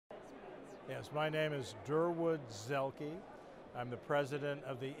Yes, my name is Durwood Zaelke. I'm the president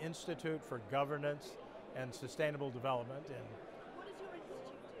of the Institute for Governance and Sustainable Development. And what does your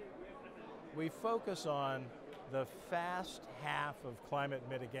institute do? we focus on the fast half of climate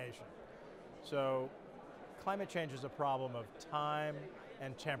mitigation. So climate change is a problem of time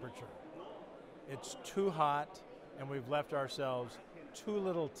and temperature. It's too hot and we've left ourselves too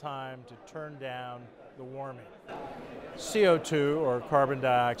little time to turn down the warming. CO2, or carbon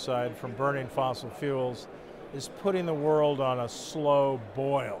dioxide from burning fossil fuels, is putting the world on a slow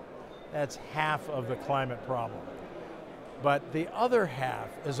boil. That's half of the climate problem. But the other half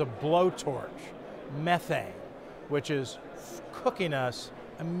is a blowtorch, methane, which is cooking us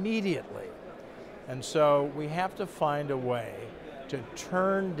immediately. And so we have to find a way to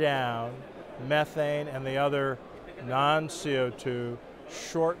turn down methane and the other non-CO2,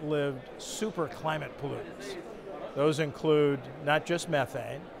 short-lived super climate pollutants. Those include not just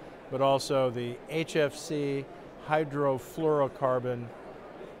methane, but also the HFC hydrofluorocarbon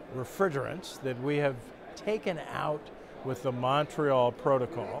refrigerants that we have taken out with the Montreal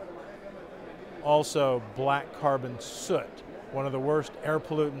Protocol. Also black carbon soot, one of the worst air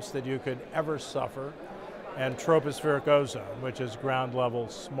pollutants that you could ever suffer, and tropospheric ozone, which is ground level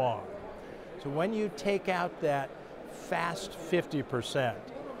smog. So when you take out that fast 50%,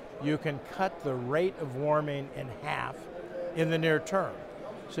 you can cut the rate of warming in half in the near term.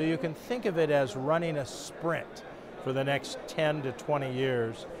 So you can think of it as running a sprint for the next 10 to 20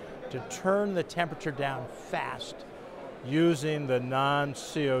 years to turn the temperature down fast using the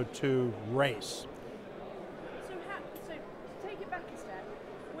non-CO2 race. So to take it back a step,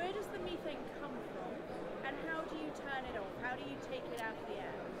 where does the methane come from and how do you turn it off? How do you take it out of the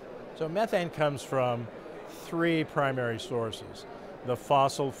air? So methane comes from three primary sources. The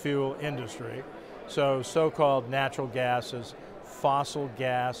fossil fuel industry, so-called natural gas is fossil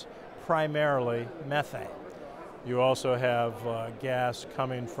gas, primarily methane. You also have gas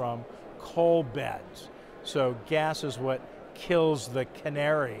coming from coal beds. So gas is what kills the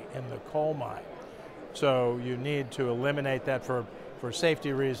canary in the coal mine. So you need to eliminate that for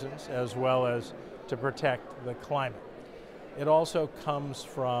safety reasons as well as to protect the climate. It also comes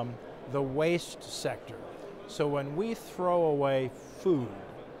from the waste sector. So when we throw away food,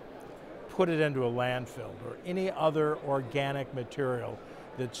 put it into a landfill or any other organic material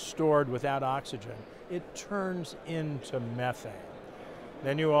that's stored without oxygen, it turns into methane.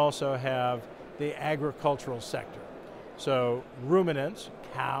 Then you also have the agricultural sector. So ruminants,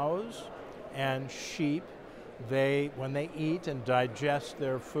 cows and sheep, when they eat and digest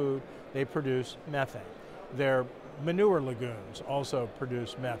their food, they produce methane. Their manure lagoons also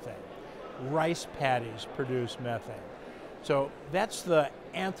produce methane. Rice paddies produce methane. So that's the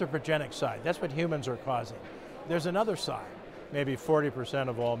anthropogenic side. That's what humans are causing. There's another side. Maybe 40%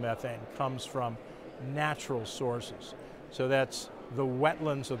 of all methane comes from natural sources. So that's the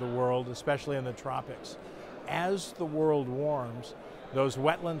wetlands of the world, especially in the tropics. As the world warms, those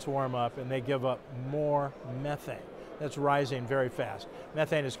wetlands warm up and they give up more methane. That's rising very fast.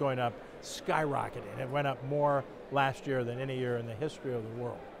 Methane is going up, skyrocketing. It went up more last year than any year in the history of the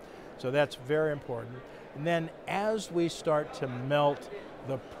world. So that's very important. And then as we start to melt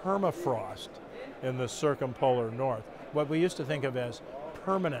the permafrost in the circumpolar north, what we used to think of as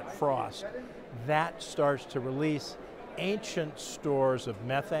permanent frost, that starts to release ancient stores of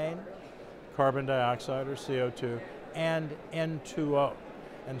methane, carbon dioxide or CO2, and N2O.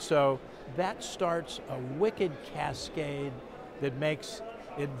 And so that starts a wicked cascade that makes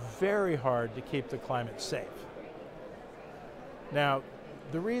it very hard to keep the climate safe. Now,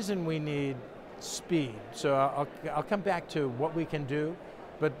 the reason we need speed, so I'll come back to what we can do,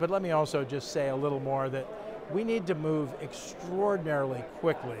 but let me also just say a little more that we need to move extraordinarily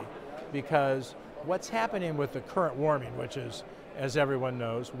quickly because what's happening with the current warming, which is, as everyone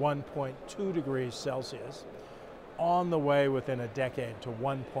knows, 1.2 degrees Celsius, on the way within a decade to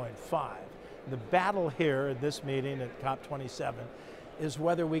 1.5. The battle here at this meeting at COP27 is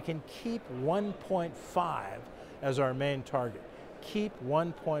whether we can keep 1.5 as our main target. Keep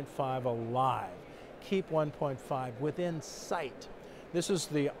 1.5 alive. Keep 1.5 within sight. This is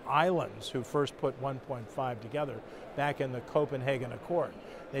the islands who first put 1.5 together back in the Copenhagen Accord.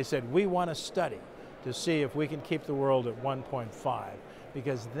 They said, we want to study to see if we can keep the world at 1.5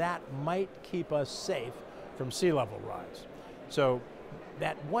 because that might keep us safe from sea level rise. So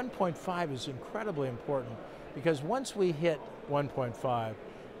that 1.5 is incredibly important because once we hit 1.5,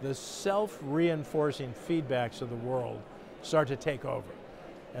 the self-reinforcing feedbacks of the world start to take over.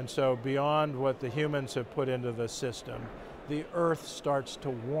 And so beyond what the humans have put into the system, the Earth starts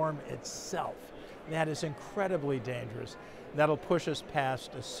to warm itself. That is incredibly dangerous. That'll push us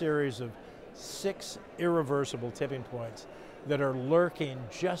past a series of 6 irreversible tipping points that are lurking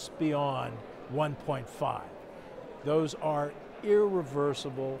just beyond 1.5. Those are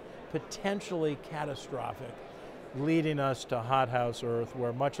irreversible, potentially catastrophic, leading us to hothouse Earth,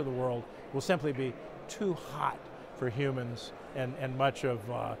 where much of the world will simply be too hot for humans and much of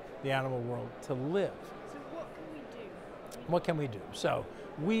the animal world to live. So what can we do? What can we do? So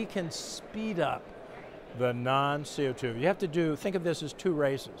we can speed up the non-CO2. You have to think of this as 2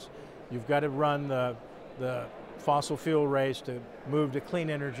 races. You've got to run the fossil fuel race to move to clean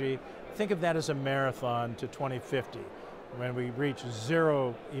energy. Think of that as a marathon to 2050, when we reach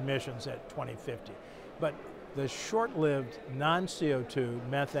 0 emissions at 2050. But the short-lived non-CO2,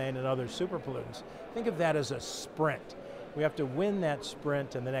 methane and other superpollutants, think of that as a sprint. We have to win that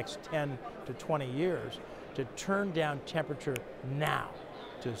sprint in the next 10 to 20 years to turn down temperature now,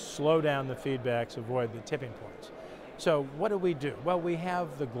 to slow down the feedbacks, avoid the tipping points. So what do? Well, we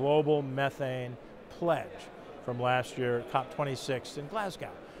have the global methane pledge from last year at COP26 in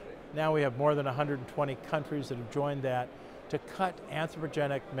Glasgow. Now we have more than 120 countries that have joined that to cut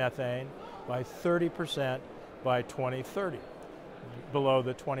anthropogenic methane by 30% by 2030, below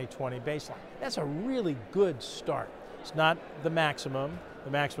the 2020 baseline. That's a really good start. It's not the maximum. The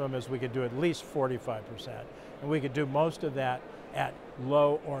maximum is we could do at least 45%, and we could do most of that at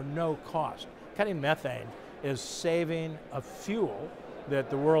low or no cost. Cutting methane is saving a fuel that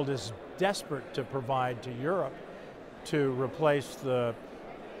the world is desperate to provide to Europe to replace the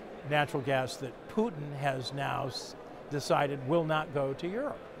natural gas that Putin has now decided will not go to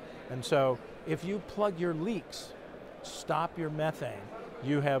Europe. And so if you plug your leaks, stop your methane,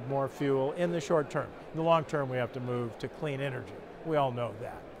 you have more fuel in the short term. In the long term, we have to move to clean energy. We all know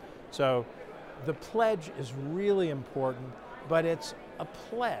that. So the pledge is really important, but it's a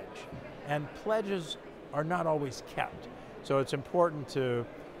pledge, and pledges are not always kept. So it's important to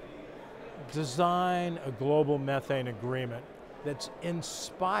design a global methane agreement that's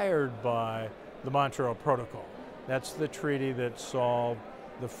inspired by the Montreal Protocol. That's the treaty that solved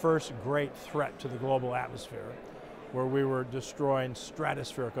the first great threat to the global atmosphere, where we were destroying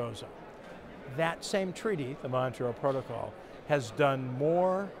stratospheric ozone. That same treaty, the Montreal Protocol, has done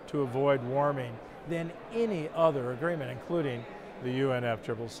more to avoid warming than any other agreement, including the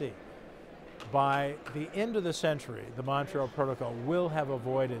UNFCCC. By the end of the century, the Montreal Protocol will have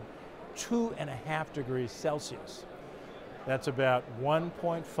avoided 2.5 degrees Celsius. That's about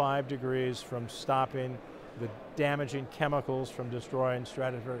 1.5 degrees from stopping the damaging chemicals from destroying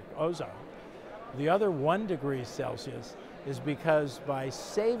stratospheric ozone. The other 1 degree Celsius is because by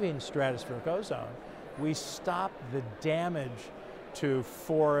saving stratospheric ozone, we stop the damage to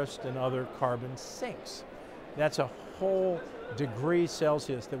forest and other carbon sinks. That's a whole degree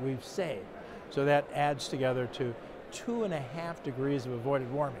Celsius that we've saved. So that adds together to 2.5 degrees of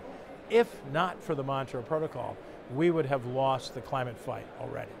avoided warming. If not for the Montreal Protocol, we would have lost the climate fight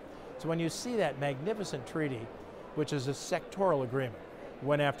already. So when you see that magnificent treaty, which is a sectoral agreement,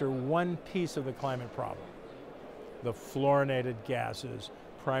 went after one piece of the climate problem, the fluorinated gases,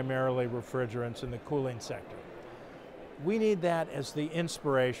 primarily refrigerants in the cooling sector. We need that as the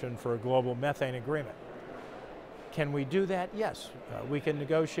inspiration for a global methane agreement. Can we do that? Yes. We can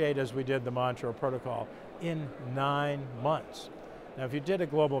negotiate as we did the Montreal Protocol in 9 months. Now, if you did a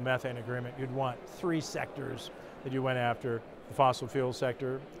global methane agreement, you'd want 3 sectors that you went after. The fossil fuel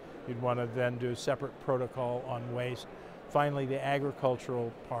sector, you'd want to then do a separate protocol on waste. Finally, the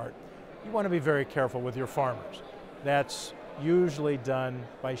agricultural part. You want to be very careful with your farmers. That's usually done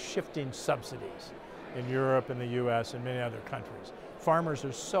by shifting subsidies in Europe and the US and many other countries. Farmers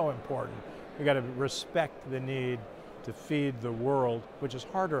are so important. We've got to respect the need to feed the world, which is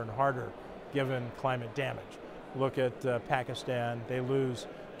harder and harder given climate damage. Look at Pakistan. They lose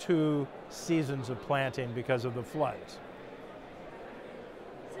 2 seasons of planting because of the floods.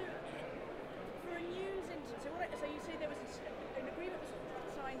 So, for a news so you say there was an agreement was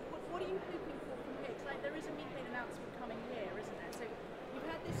signed. What are you hoping for from here? Because there is a methane announcement coming here, isn't there? So you've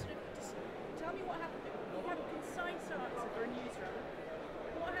had this sort of. Tell me what happened. You have a concise answer for a news run.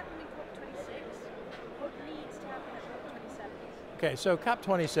 What happened in COP26? What needs to happen at COP27? Okay, so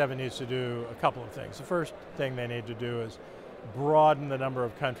COP27 needs to do a couple of things. The first thing they need to do is broaden the number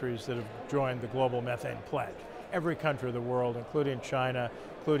of countries that have joined the global methane pledge. Every country of the world, including China,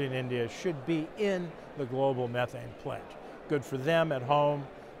 including India, should be in the global methane pledge. Good for them at home,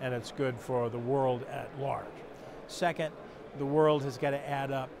 and it's good for the world at large. Second, the world has got to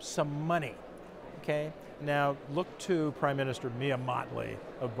add up some money, okay? Now, look to Prime Minister Mia Mottley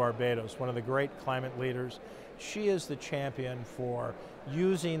of Barbados, one of the great climate leaders. She is the champion for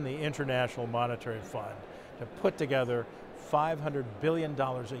using the International Monetary Fund to put together $500 billion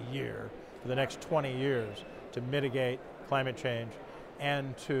a year for the next 20 years to mitigate climate change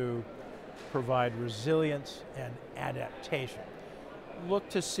and to provide resilience and adaptation. Look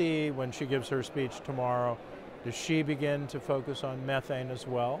to see when she gives her speech tomorrow, does she begin to focus on methane as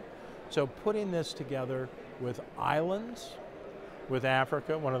well? So putting this together with islands, with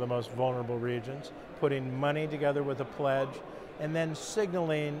Africa, one of the most vulnerable regions, putting money together with a pledge, and then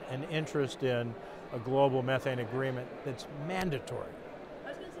signaling an interest in a global methane agreement that's mandatory. I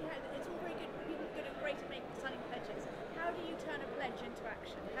was going to say, it's all very good, people are good and great at signing pledges. How do you turn a pledge into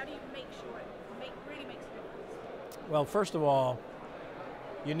action? How do you make sure it really makes a difference? Well, first of all,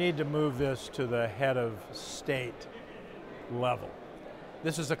 you need to move this to the head of state level.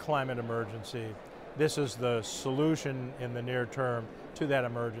 This is a climate emergency. This is the solution in the near term to that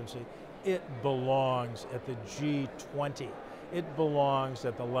emergency. It belongs at the G20. It belongs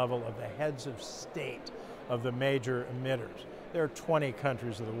at the level of the heads of state of the major emitters. There are 20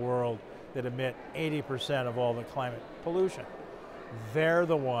 countries of the world that emit 80% of all the climate pollution. They're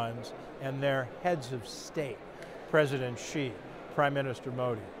the ones, and they're heads of state. President Sheik, Prime Minister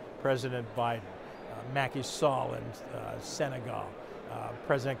Modi, President Biden, Macky Sall in Senegal,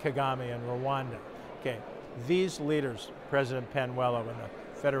 President Kagame in Rwanda. Okay, these leaders, President Penuelo in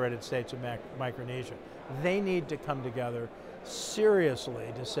the Federated States of Micronesia, they need to come together seriously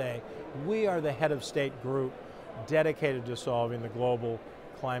to say, we are the head of state group dedicated to solving the global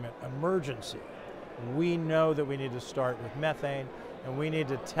climate emergency. We know that we need to start with methane, and we need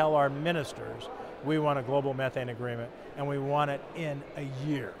to tell our ministers we want a global methane agreement, and we want it in a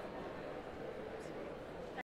year.